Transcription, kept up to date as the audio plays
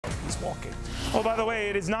walking. Oh, by the way,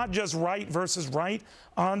 it is not just right versus right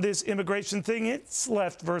on this immigration thing. It's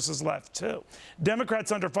left versus left, too.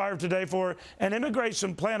 Democrats under fire today for an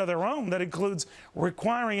immigration plan of their own that includes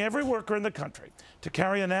requiring every worker in the country to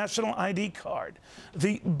carry a national ID card.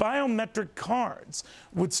 The biometric cards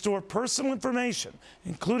would store personal information,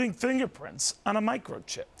 including fingerprints, on a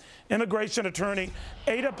microchip. Immigration attorney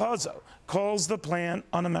Ada Pozo calls the plan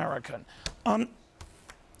un-American.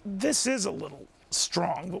 This is a little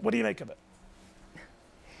strong, but what do you make of it?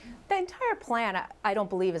 The entire plan, I don't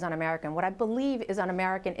believe, is un-American. What I believe is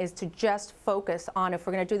un-American is to just focus on, if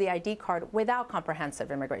we're going to do the ID card, without comprehensive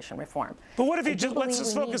immigration reform. But what if you just, let's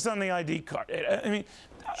just focus on the ID card. I mean,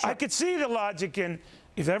 sure. I could see the logic in,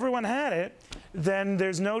 if everyone had it, then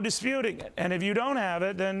there's no disputing it. And if you don't have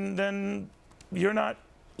it, then you're not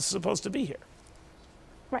supposed to be here.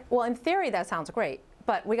 Right. Well, in theory, that sounds great,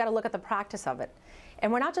 but we got to look at the practice of it.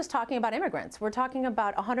 And we're not just talking about immigrants. We're talking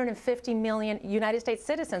about 150 million United States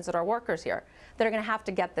citizens that are workers here that are going to have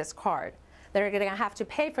to get this card. That are going to have to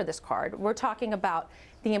pay for this card. We're talking about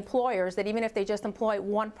the employers that even if they just employ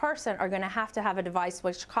one person are going to have a device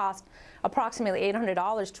which costs approximately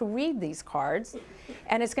 $800 to read these cards.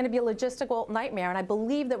 And it's going to be a logistical nightmare. And I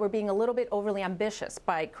believe that we're being a little bit overly ambitious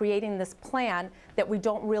by creating this plan that we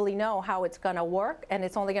don't really know how it's going to work. And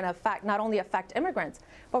it's only going to affect, not only affect immigrants,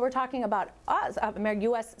 but we're talking about us,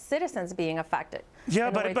 U.S. citizens being affected.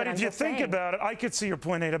 Yeah, but if you think about it, I could see your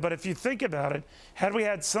point, Ada, but if you think about it, had we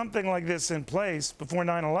had something like this in place before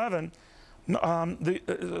 9/11,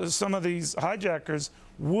 some of these hijackers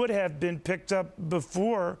would have been picked up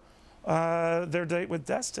before their date with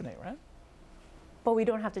destiny, right? But we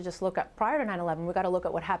don't have to just look at prior to 9/11. We've got to look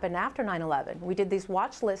at what happened after 9/11. We did these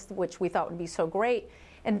watch lists, which we thought would be so great.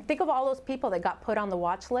 And think of all those people that got put on the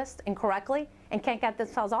watch list incorrectly and can't get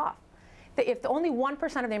themselves off. If only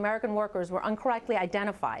 1% of the American workers were incorrectly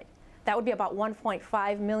identified, that would be about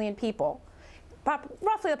 1.5 million people,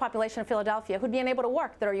 roughly the population of Philadelphia, who'd be unable to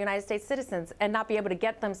work that are United States citizens and not be able to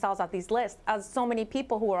get themselves off these lists, as so many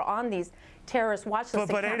people who are on these terrorist watch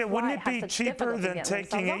lists. But Ada, wouldn't it be cheaper than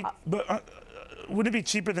taking wouldn't it be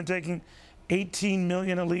cheaper than taking 18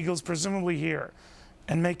 million illegals, presumably here,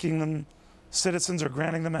 and making them citizens or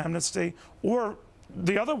granting them amnesty, or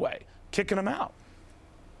the other way, kicking them out?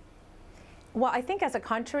 Well, I think as a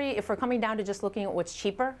country, if we're coming down to just looking at what's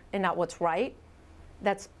cheaper and not what's right,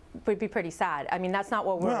 that would be pretty sad. I mean, that's not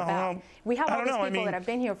what we're about. We have all these people that have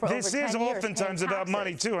been here for over 10 years. This is oftentimes about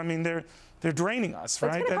money, too. I mean, they're draining us,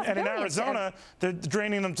 right? And in Arizona, they're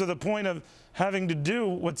draining them to the point of having to do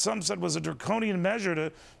what some said was a draconian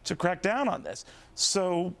measure to crack down on this.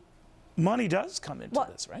 So money does come into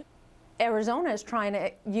this, right? Arizona is trying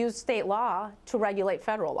to use state law to regulate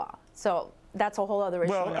federal law. So that's a whole other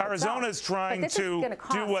issue. Well, Arizona is trying to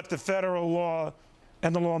do what the federal law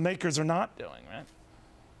and the lawmakers are not doing, right?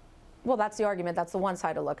 Well, that's the argument. That's the one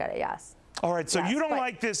side to look at it, yes. All right, so you don't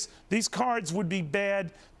like this. These cards would be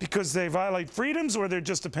bad because they violate freedoms, or they're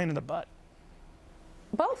just a pain in the butt?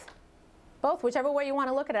 Both. Both, whichever way you want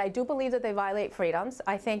to look at it. I do believe that they violate freedoms.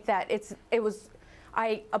 I think that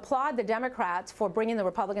I applaud the Democrats for bringing the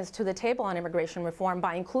Republicans to the table on immigration reform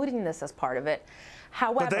by including this as part of it.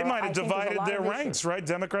 However, but they might have divided their ranks, right?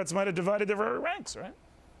 Democrats might have divided their ranks, right?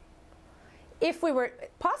 If we were,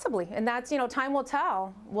 possibly, and that's, time will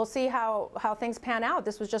tell. We'll see how things pan out.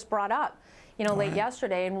 This was just brought up, late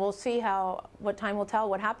yesterday, and we'll see what time will tell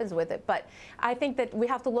what happens with it. But I think that we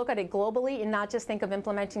have to look at it globally and not just think of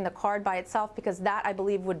implementing the card by itself, because that, I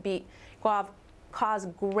believe, would cause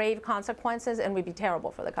grave consequences and would be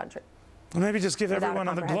terrible for the country. Well, maybe just give everyone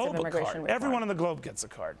on the globe a card. Reform. Everyone on the globe gets a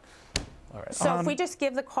card. All right. So if we just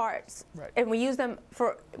give the cards, and we use them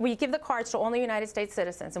we give the cards to only United States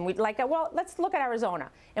citizens, and well, let's look at Arizona,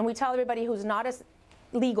 and we tell everybody who's not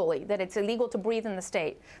legally, that it's illegal to breathe in the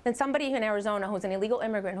state, then somebody in Arizona who's an illegal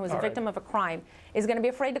immigrant who is a victim of a crime is going to be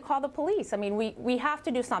afraid to call the police. I mean, we have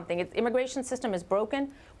to do something. The immigration system is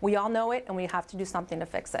broken. We all know it, and we have to do something to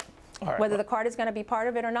fix it. Whether the card is going to be part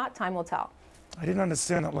of it or not, time will tell. I didn't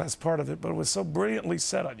understand that last part of it, but it was so brilliantly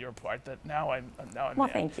said on your part that now I'm well,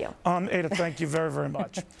 thank you. Ada, thank you very, very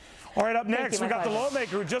much. All right, up next, we got the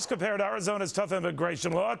lawmaker who just compared Arizona's tough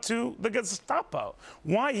immigration law to the Gestapo.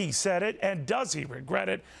 Why he said it, and does he regret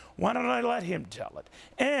it? Why don't I let him tell it?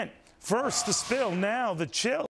 And first, the spill, now the chill.